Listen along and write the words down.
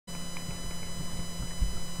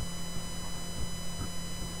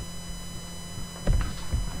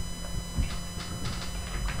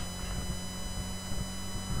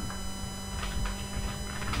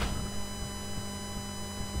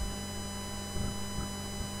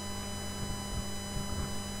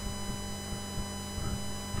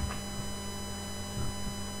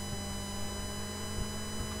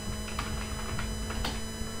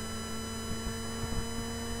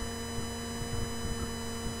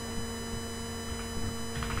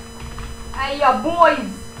Eja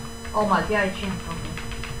boys! O Malti għajċin.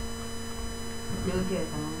 Li u tijaj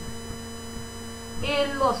tamam.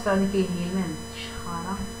 Il-losta li fiħi il-men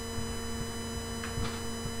xħara.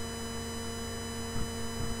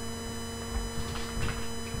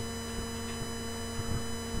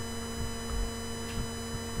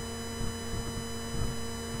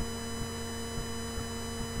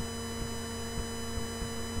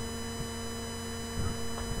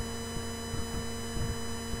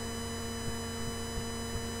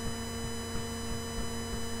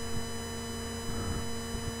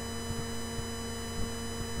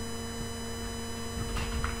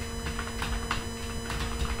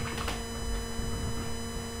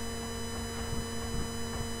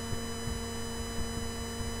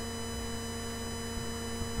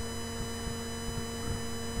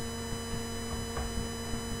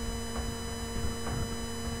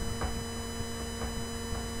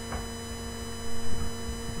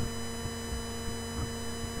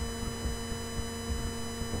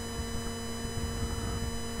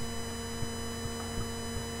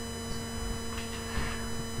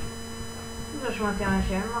 Mux ma tjana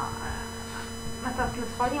xej, ma ta'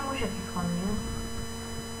 t-tħolja mux jek jitħolni.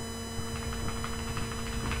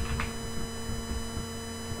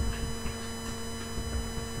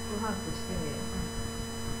 Uħat t-istiri.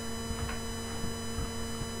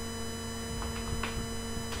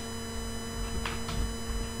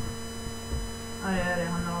 Għari,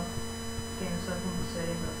 ħanna kien sarfun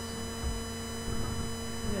b-seri bas.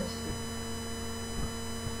 Jesti.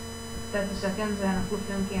 30 seconds ħana flu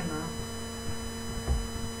fl-imkien da.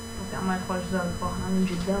 Ma jħorġ zalfa, għan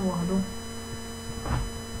nġidda wahdu.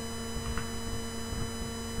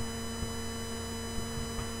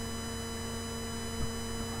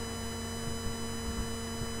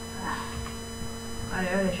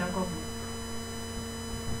 Għali, xankofni.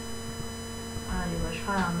 Għali, bax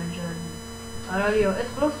ħana għamil ġarni. Għali,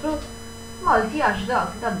 idħlu. Malti għax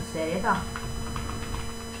daq, ta' b-serjeta.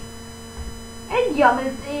 Eġja,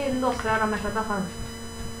 l-osra għara meta daħal.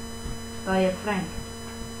 Tajjeb, Frank.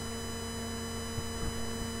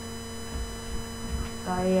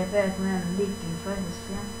 Tajjeb, man, dik kien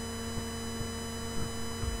ja.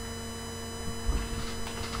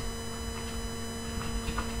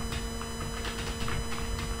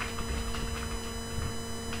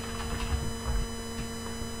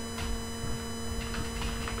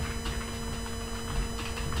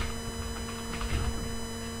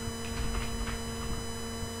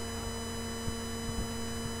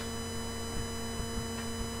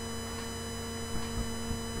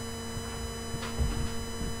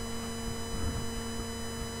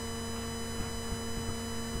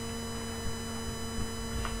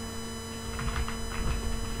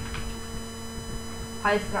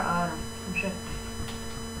 Ħajsra għara, mxek.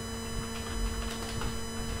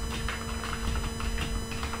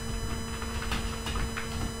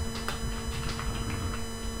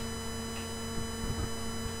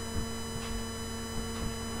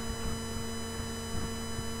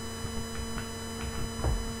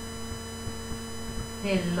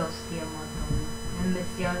 Il-losti għamadonna,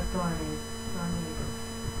 imbestjal tornado.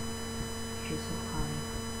 Xie suħħani.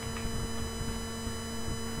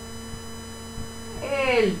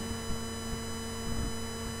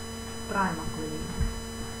 Prima quelli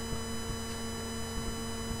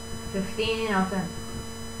 15 out of 10.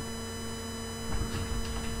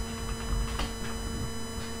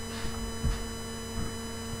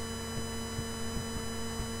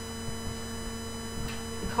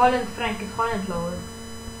 ادخل انت فرانك، ادخل انت الاول.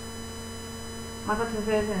 ما تتفزز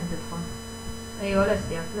انت ادخل. ايوه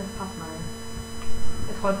لست يا لست حطنا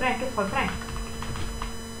ادخل فرانك، ادخل فرانك.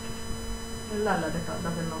 لا ده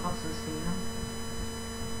المخصص فينا.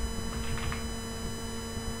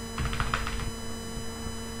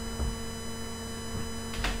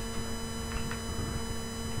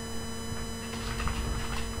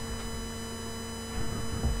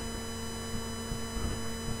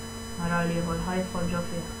 أرى لي هو الهاي فوجو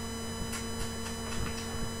فيها.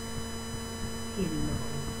 كله.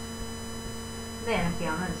 ده أنا في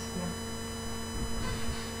عمل استيا.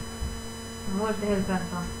 مورد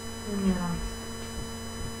هالبنتا. الميرانس.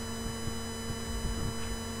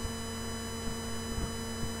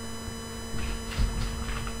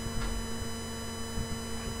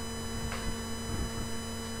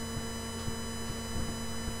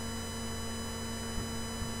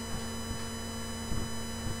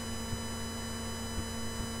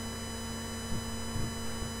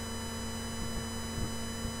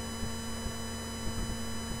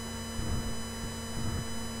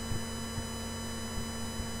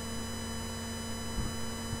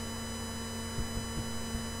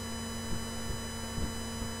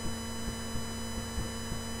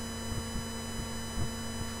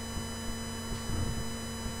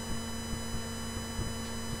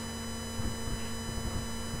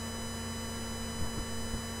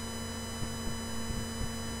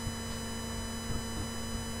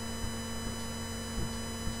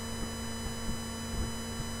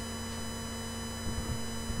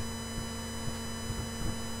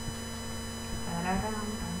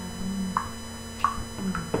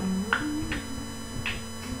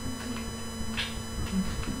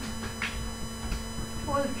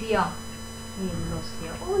 Ultia!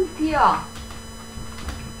 Illostia! Ultia!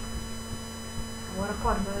 Guarda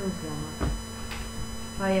qua l'ultima.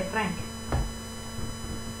 Vai Frank.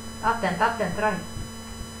 Attento, dai.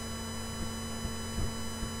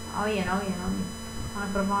 Oh yeah, no.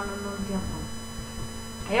 Hanno provato l'ultima.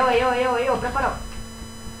 Io, preparo.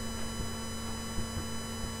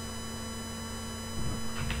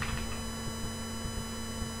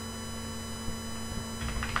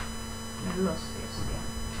 Nell'ostia.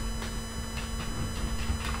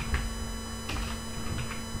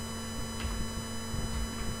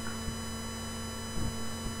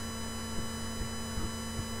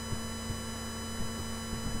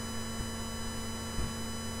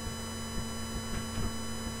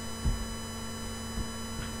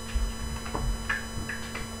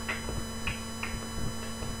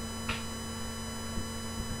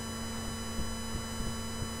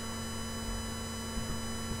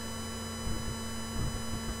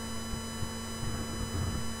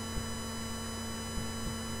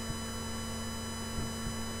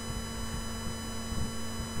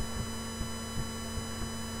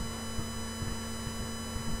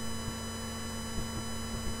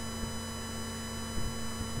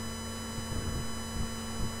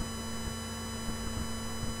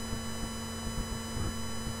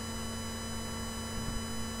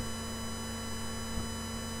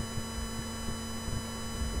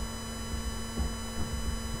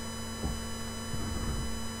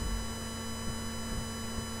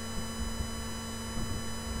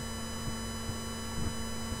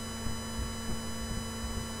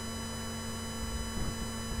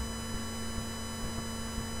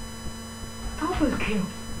 Double kill.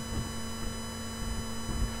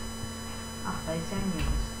 Ach, da ist ja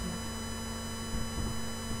nichts.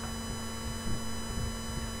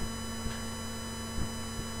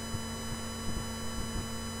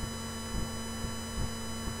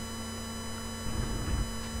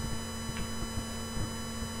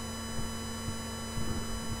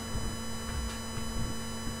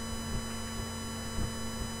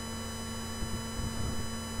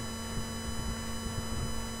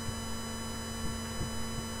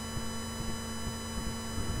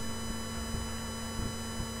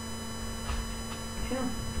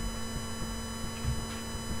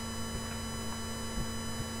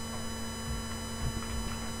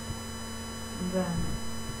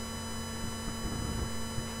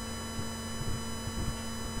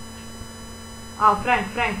 Oh, Frank,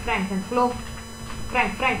 and flow.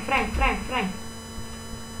 Frank.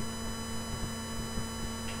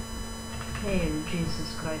 Hail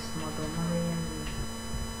Jesus Christ, Madonna.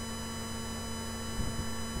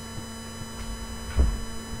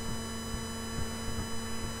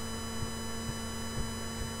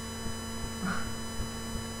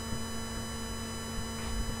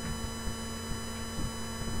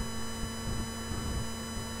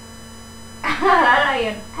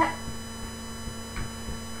 Ryan.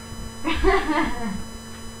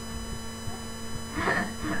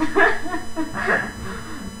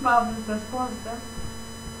 Mamma, sta sposta.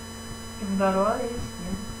 Che mi darò la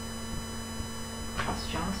rischia.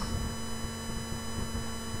 Chance.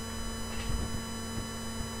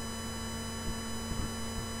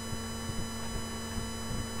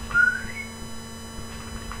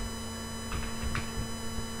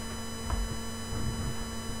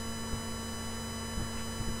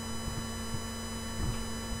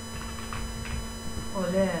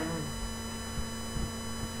 Olé,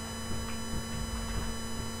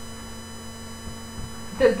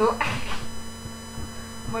 tentou.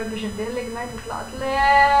 Maar dus een deel mij het laat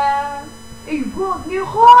le. Ik word nu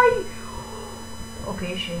gooi.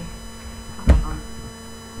 Oké, shit.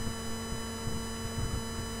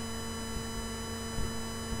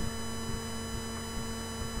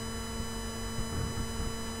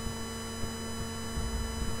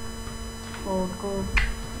 Hulk,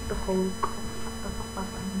 de Hulk.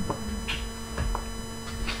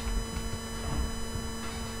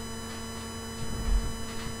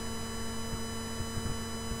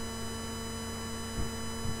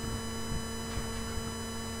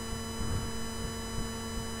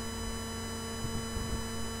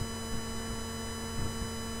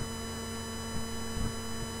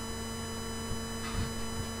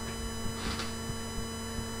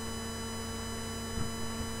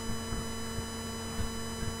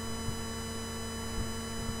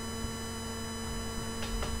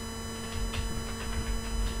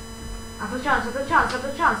 Have a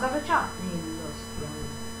chance.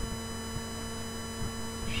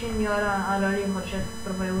 Scendi ora alla lingua, c'è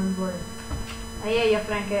proprio un gol. Ai,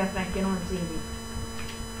 Frank, non zidi.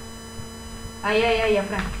 Ai,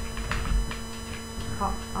 Frank.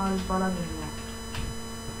 Al bala mia.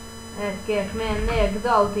 Kijk, men nek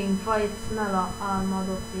doubting fight sneller allemaal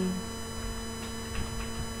op die.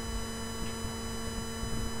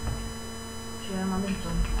 Kör man inte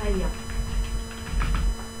om. Eja.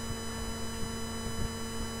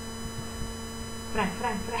 Frank.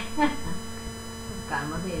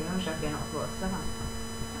 Calma dele, eu já vi a nossa voz, tá bom?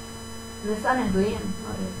 Nessa amendoim,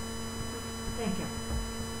 olha. Thank you.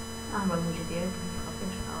 Mas muito dinheiro, que fica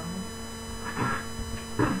fechado.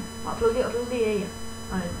 Aplaudi aí.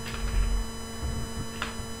 Olha.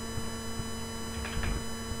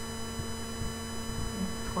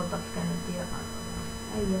 تدخل في كانت دي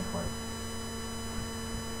أي يدخل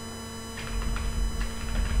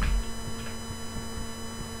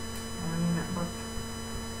يعني نقبط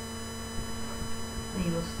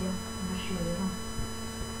أي وصية ماشي غيرها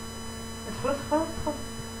ادخل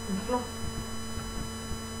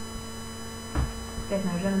كانت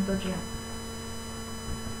نرجع نتوجه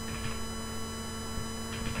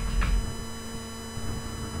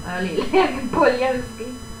ليه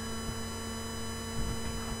بوليانسكي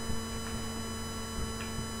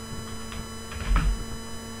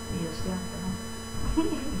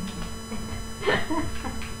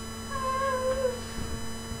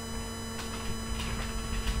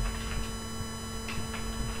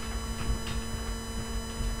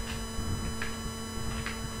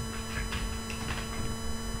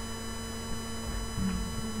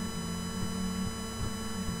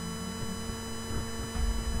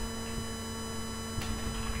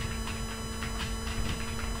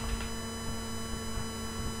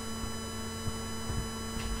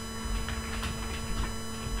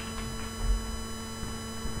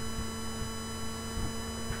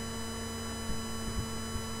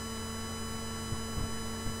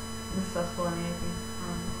لسه اخوانيتي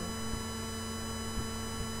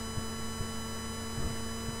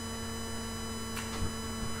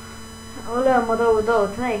ولا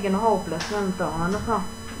دوت نيجن هوبلس نمتع نخا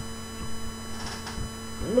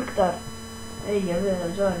نكتر اي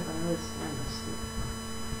بيها جاري كان بس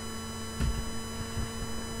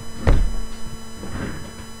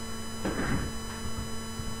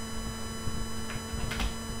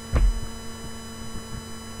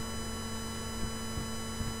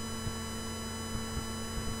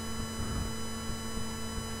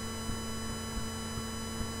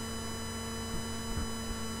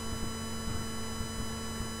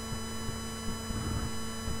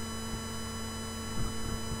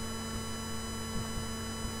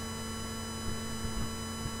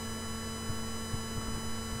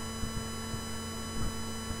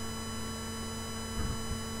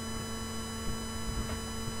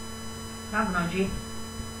Правда, Джи?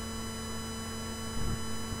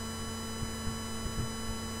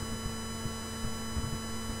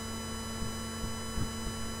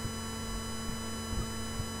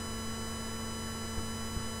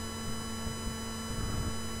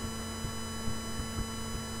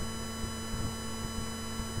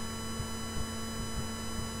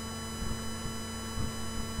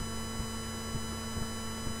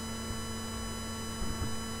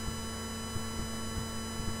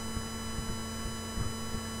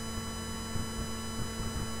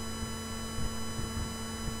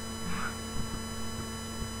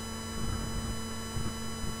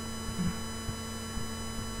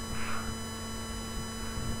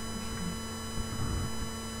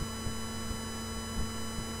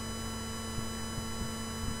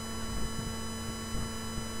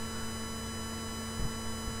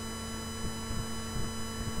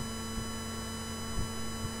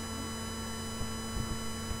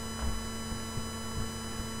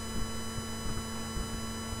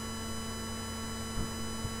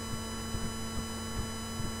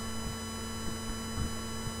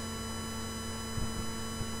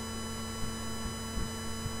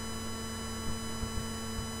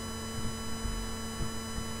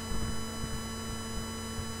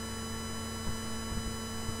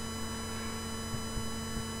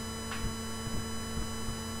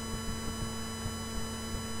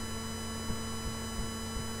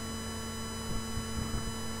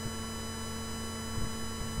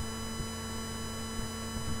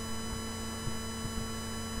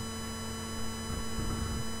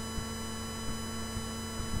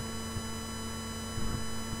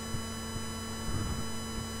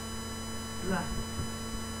 لا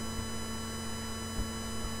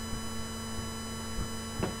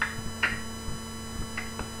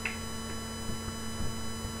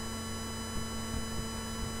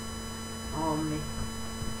أمي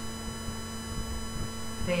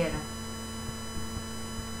فيرا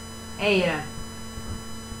أيرا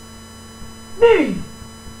بي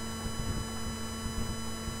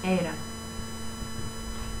أيرا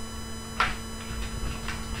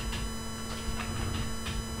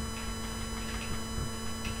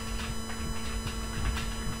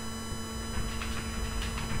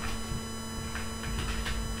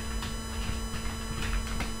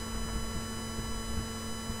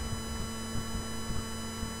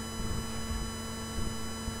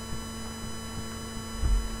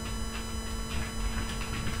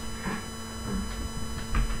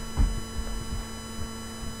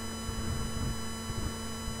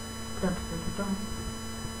Dun, dun, dun, dun.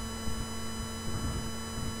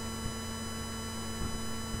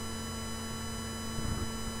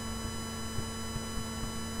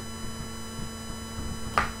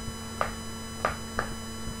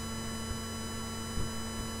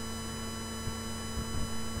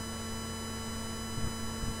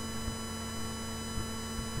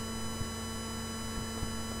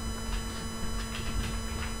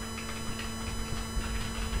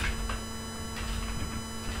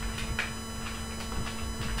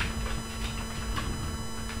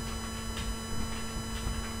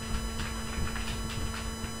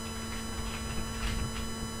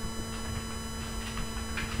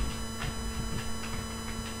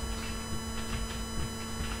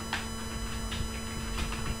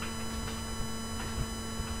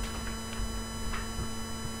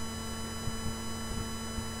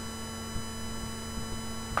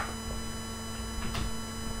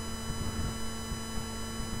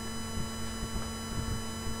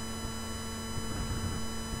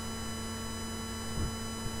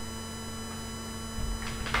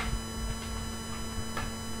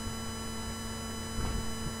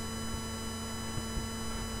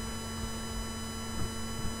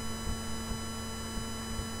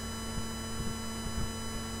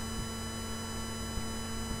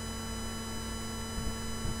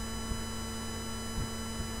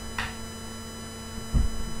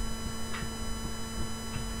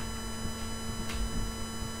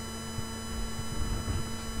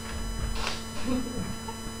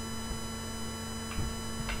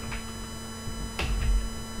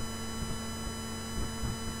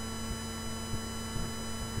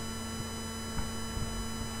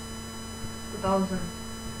 $2,000.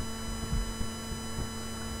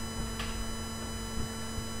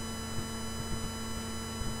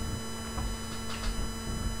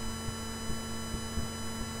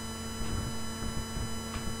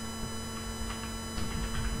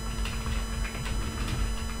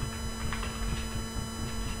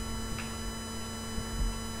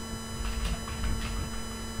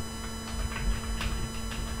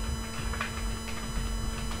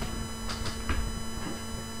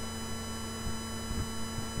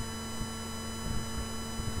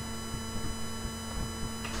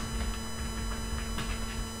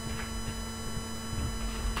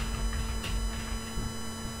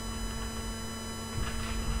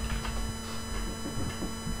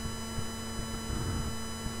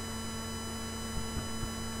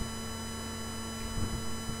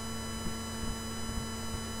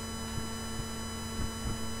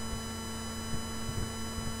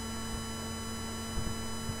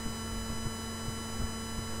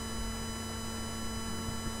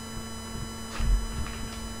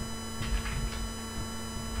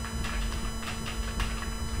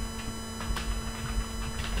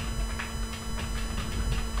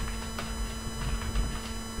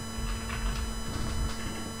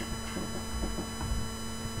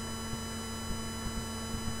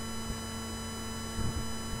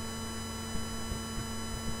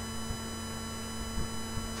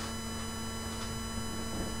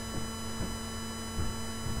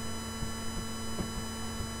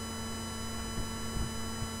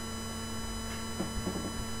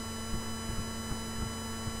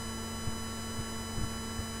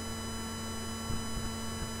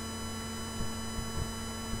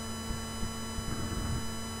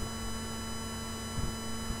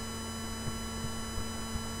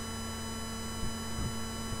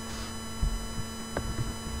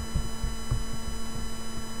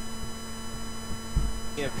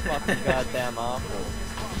 You're fucking goddamn awful.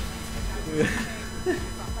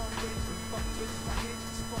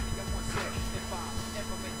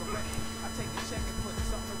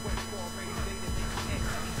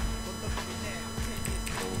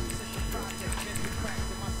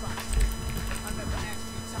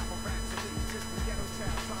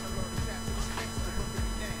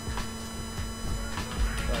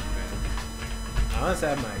 I must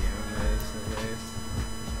have my young ways at least.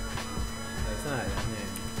 That's not, I mean,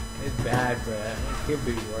 it's bad, but it could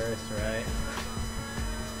be worse, right?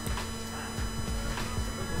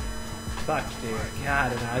 Fuck, dude.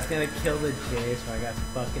 God, and I was gonna kill the Jace, but I got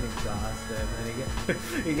fucking exhausted. And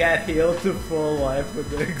then he got healed to full life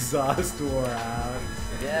with the exhaust wore out.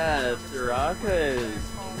 Yeah, Soraka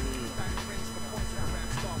is...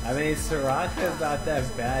 I mean, Soraka is not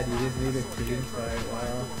that bad. You just need a team fight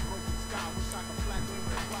well.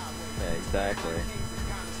 Yeah, exactly.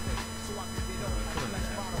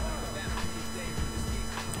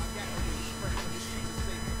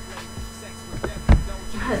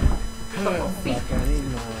 Fuck, I need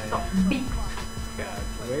my... God,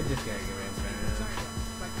 we're just gonna give it a minute.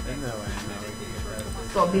 There's no way I know we can get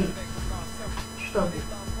Что бить? Что бить?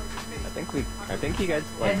 I think you guys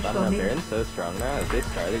like Edge button up for me. Aaron's so strong now. If they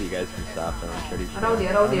started, you guys can stop them. I'm pretty sure. Rowdy.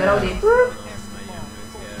 My Yomas,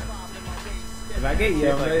 yeah. If I get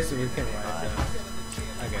Yomas, we can wipe them.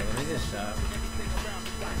 Okay, let me just shop.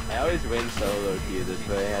 I always win solo queue this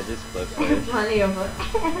way. I just flip it. Money over.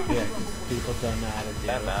 Yeah, people don't know how to do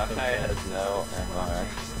That it. Maokai has no MR.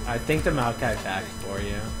 I think the Maokai backed for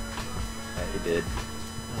you. Yeah, he did.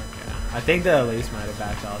 Okay. I think the Elise might have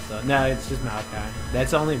backed also. No, it's just Maokai.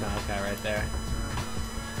 That's only Maokai right there.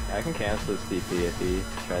 I can cancel his TP if he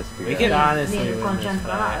tries to. We go. could honestly Need to win this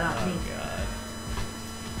concentrate fight. on Oh me. god.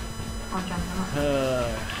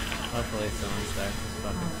 Concentrate. Hopefully someone starts this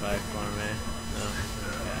fucking fight for me. No.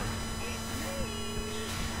 Okay.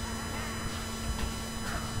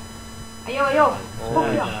 Ayo. Oh, Kom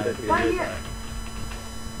no, hier. no, Kom hier.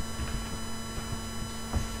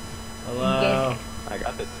 Hello. I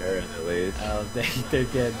got the turret at least. Oh, they're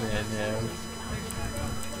dead, man. No.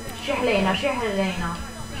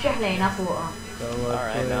 شحلينا فوقها. Go up,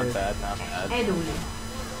 Alright, not please. bad, not bad. هيدولي.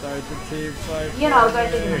 Start the team fight. ينو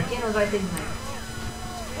زي تجمع.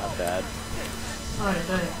 Not bad.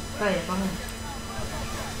 طيب فهمت.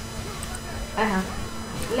 أهم.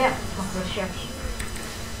 لا ما خرجش.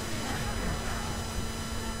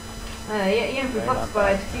 ينفع فقط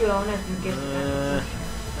فايت كتير وناس من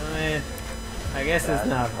I mean, I guess it's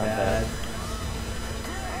not bad.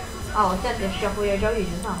 تأتي الشيخ ويرجعوا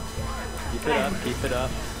يجوا Keep it up, keep it up.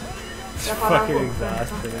 It's fucking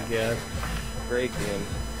exhausting again. Great game.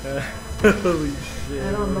 Holy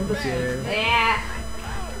shit. Okay.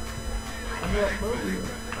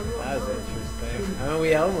 That was interesting. I mean,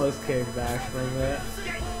 we almost came back from that.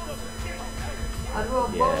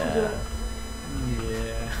 Yeah.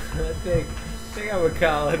 Yeah. I think I would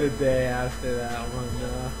call it a day after that one.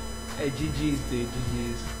 Hey, GG's, dude.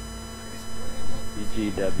 GG's.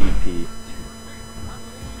 GGWP.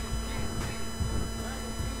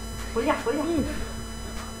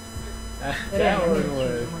 That one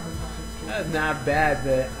was. That was not bad,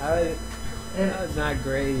 but that was not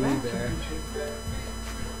great either.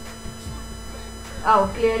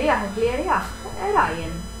 clear يا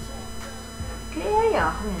راين clear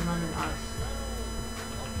يا من الأرض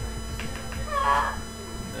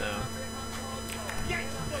No.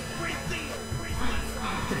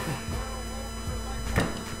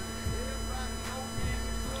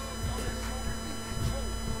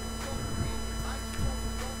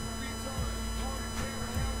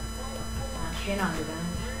 شنو عندنا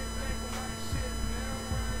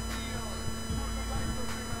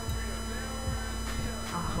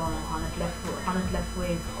هنتلف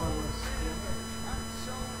وين خالص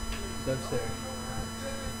Upstairs.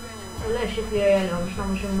 ليش كلير يا لو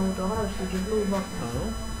مش منوطة هذا بس تجيب له بطنه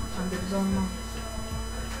Oh? عند الزومة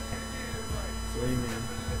What do you mean?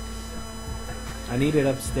 I need it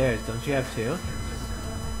upstairs. Don't you have two?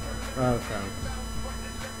 Oh, okay.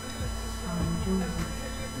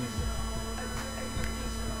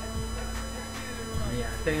 Yeah,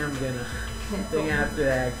 I think I'm gonna. I think after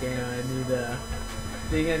that game,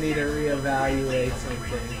 I need to reevaluate some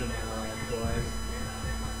things in my life, boys.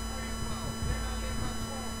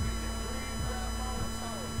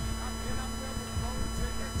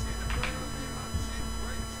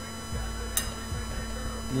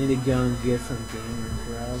 Need to go and get some gamer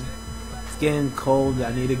grub. It's getting cold.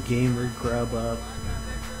 I need a gamer grub up.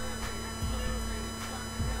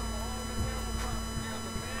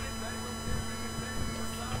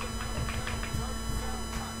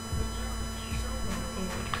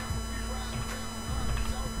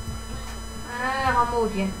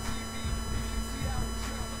 هموت يعني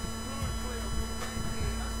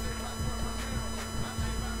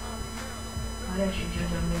معلش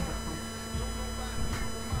الجوجة الميكروفون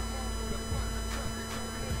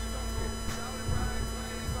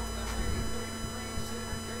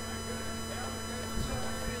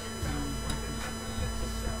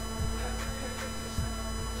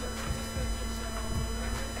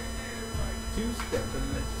Two-step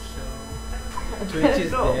in the show. Twitch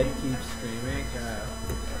is dead, keep streaming.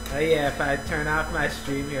 Oh yeah, if I turn off my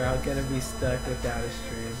stream here, I'm gonna be stuck without a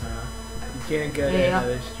stream, huh? You can't go to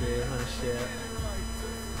another stream, huh? Shit.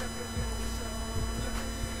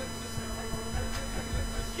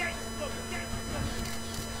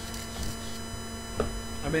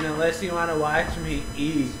 I mean, unless you want to watch me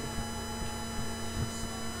eat.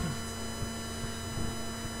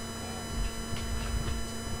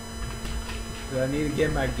 So I need to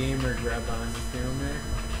get my gamer grub on, you feel me?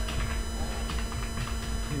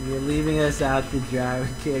 You're leaving us out to dry, we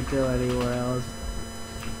can't go anywhere else.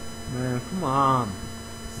 Man, come on.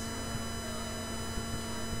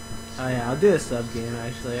 Oh yeah, I'll do a sub game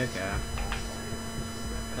actually. Okay.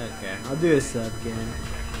 Okay, I'll do a sub game.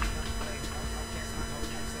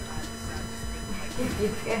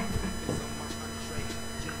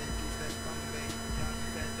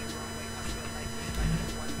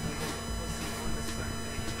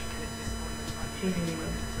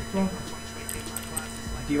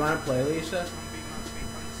 Do you want to play, Lisa?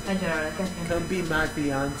 Come be my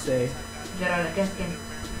fiance.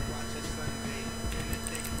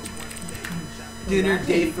 Dinner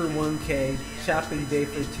date for 1K, shopping day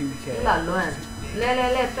for 2K.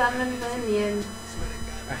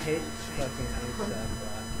 I hate fucking ASAP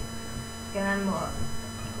Rocky.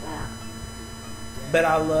 But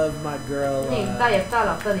I love my girl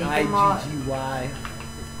IGGY.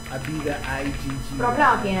 I be the IGGY.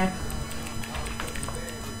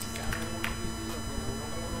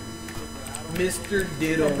 Mr.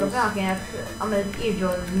 Diddles.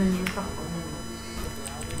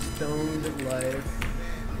 Stoned life.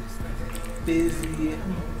 Busy.